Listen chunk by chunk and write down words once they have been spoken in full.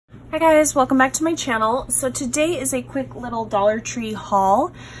Hi guys, welcome back to my channel. So today is a quick little Dollar Tree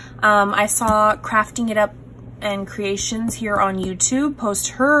haul. I saw Crafting It Up and Creations here on YouTube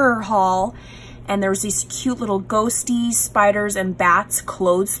post her haul, and there was these cute little ghosties, spiders, and bats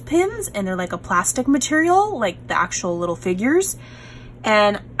clothespins, and they're like a plastic material, like the actual little figures.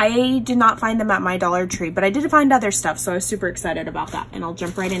 And I did not find them at my Dollar Tree, but I did find other stuff, so I was super excited about that, and I'll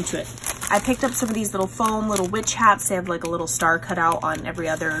jump right into it. I picked up some of these little foam little witch hats. They have like a little star cut out on every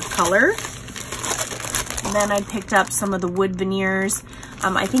other color. And then I picked up some of the wood veneers.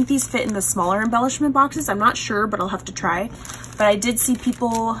 I think these fit in the smaller embellishment boxes. I'm not sure, but I'll have to try. But I did see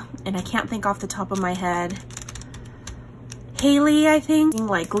people, and I can't think off the top of my head, Haley, I think,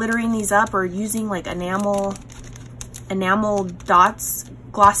 like glittering these up or using like enamel dots,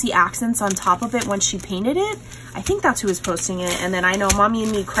 glossy accents on top of it when she painted it. I think that's who was posting it. And then I know Mommy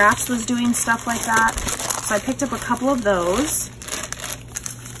and Me Crafts was doing stuff like that. So I picked up a couple of those.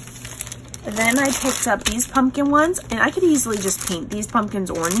 And then I picked up these pumpkin ones, and I could easily just paint these pumpkins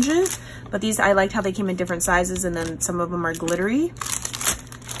oranges, but these, I liked how they came in different sizes, and then some of them are glittery.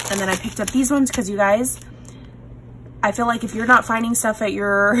 And then I picked up these ones because, you guys, I feel like if you're not finding stuff at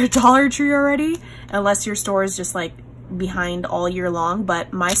your Dollar Tree already, unless your store is just like behind all year long,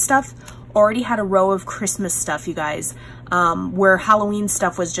 but my stuff already had a row of Christmas stuff, you guys, where Halloween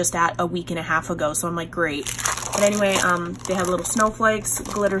stuff was just at a week and a half ago. So I'm like, great. But anyway, they have little snowflakes,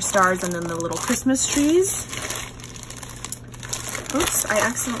 glitter stars, and then the little Christmas trees. Oops, I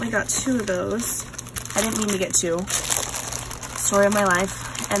accidentally got two of those. I didn't mean to get two. Story of my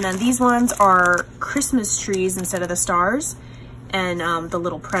life. And then these ones are Christmas trees instead of the stars, and the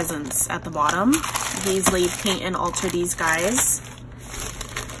little presents at the bottom. Easily paint and alter these guys.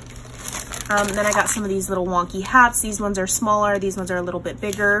 Then I got some of these little wonky hats. These ones are smaller. These ones are a little bit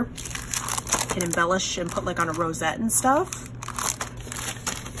bigger. You can embellish and put like on a rosette and stuff.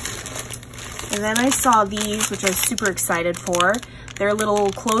 And then I saw these, which I was super excited for. They're little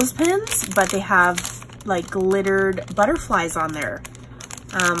clothespins, but they have like glittered butterflies on there.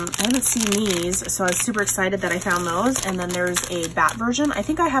 I haven't seen these, so I was super excited that I found those. And then there's a bat version. I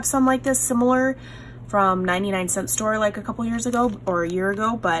think I have some like this similar from 99-cent store like a couple years ago or a year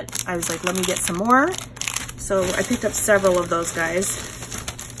ago, but I was like, let me get some more. So I picked up several of those guys.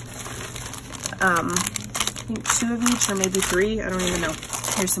 I think 2 of each or maybe 3, I don't even know.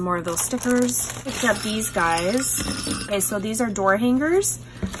 Here's some more of those stickers. Picked up these guys. Okay, so these are door hangers.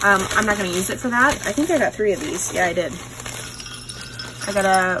 I'm not gonna use it for that. I think I got 3 of these. Yeah, I did. I got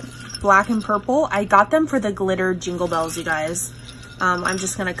a black and purple. I got them for the glitter jingle bells, you guys. I'm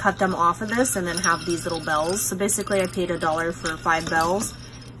just gonna cut them off of this and then have these little bells. So basically I paid $1 for 5 bells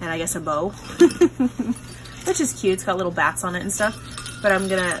and I guess a bow, which is cute. It's got little bats on it and stuff, but I'm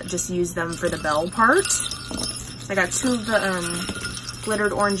gonna just use them for the bell part. I got 2 of the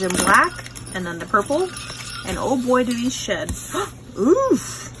glittered orange and black, and then the purple, and oh boy do these shed.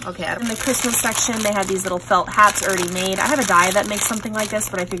 Oof. Okay, in the Christmas section, they had these little felt hats already made. I have a die that makes something like this,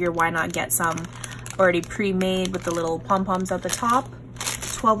 but I figured why not get some already pre-made with the little pom-poms at the top.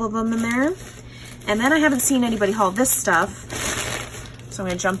 12 of them in there. And then I haven't seen anybody haul this stuff, so I'm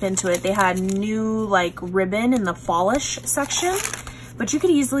gonna jump into it. They had new like ribbon in the fallish section, but you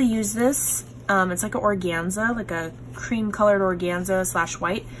could easily use this. It's like an organza, like a cream colored organza /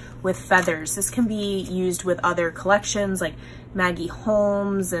 white with feathers. This can be used with other collections like Maggie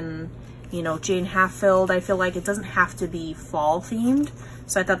Holmes and, you know, Jane Hatfield. I feel like it doesn't have to be fall themed,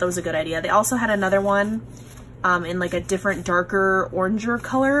 so I thought that was a good idea. They also had another one in like a different darker oranger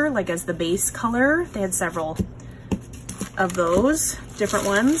color, like as the base color. They had several of those different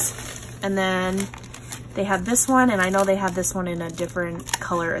ones. And then they had this one, and I know they have this one in a different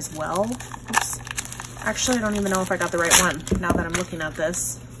color as well. Oops. Actually, I don't even know if I got the right one now that I'm looking at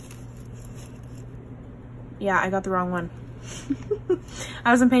this. Yeah, I got the wrong one.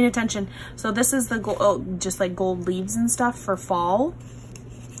 I wasn't paying attention. So this is the gold, just like gold leaves and stuff for fall.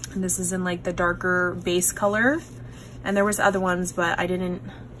 And this is in like the darker base color. And there was other ones, but I didn't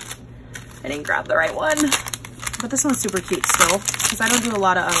grab the right one. But this one's super cute still, because I don't do a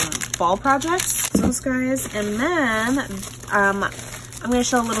lot of fall projects. Those guys. And then I'm gonna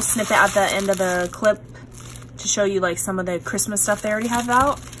show a little snippet at the end of the clip to show you like some of the Christmas stuff they already have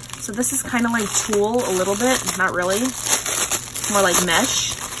out. So this is kind of like tulle a little bit, not really, more like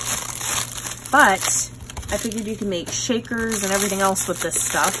mesh. But I figured you can make shakers and everything else with this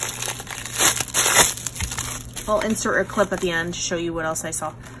stuff. I'll insert a clip at the end to show you what else I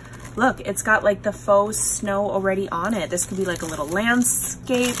saw. Look, it's got like the faux snow already on it. This could be like a little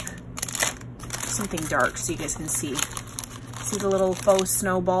landscape, something dark so you guys can see. See the little faux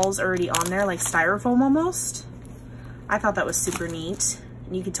snowballs already on there, like styrofoam almost. I thought that was super neat.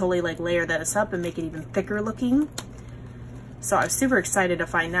 you could totally like layer this up and make it even thicker looking. So I was super excited to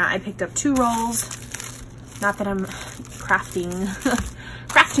find that. I picked up 2 rolls. Not that I'm crafting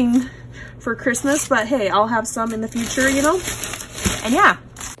crafting for Christmas, but hey, I'll have some in the future, you know? And yeah.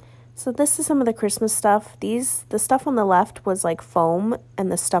 So this is some of the Christmas stuff. The stuff on the left was like foam,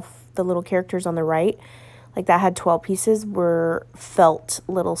 and the little characters on the right, like that had 12 pieces, were felt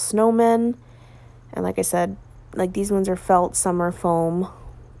little snowmen. And like I said, like these ones are felt, some are foam.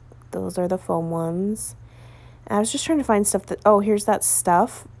 Those are the foam ones. And I was just trying to find stuff that, oh, here's that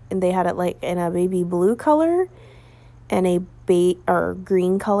stuff. And they had it like in a baby blue color and a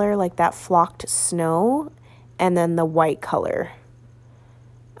green color, like that flocked snow, and then the white color.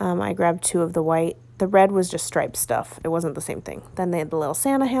 I grabbed 2 of the white. The red was just striped stuff. It wasn't the same thing. Then they had the little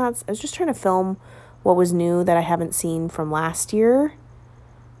Santa hats. I was just trying to film what was new that I haven't seen from last year.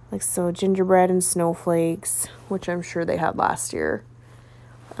 Like, so gingerbread and snowflakes, which I'm sure they had last year.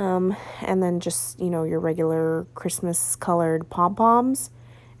 And then just, you know, your regular Christmas colored pom-poms.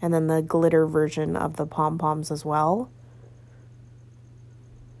 And then the glitter version of the pom-poms as well.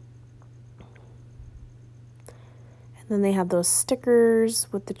 Then they had those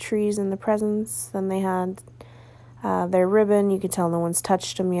stickers with the trees and the presents. Then they had their ribbon. You could tell no one's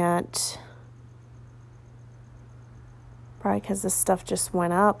touched them yet. Probably because this stuff just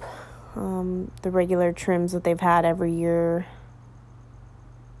went up. The regular trims that they've had every year.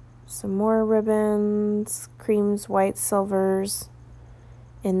 Some more ribbons, creams, whites, silvers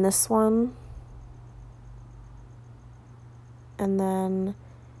in this one. And then...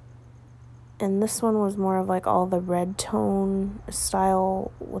 and this one was more of like all the red tone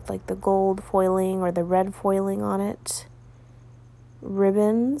style with like the gold foiling or the red foiling on it.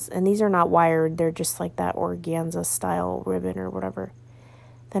 Ribbons. And these are not wired. They're just like that organza style ribbon or whatever.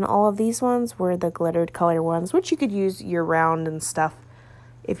 Then all of these ones were the glittered color ones, which you could use year round and stuff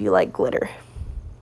if you like glitter.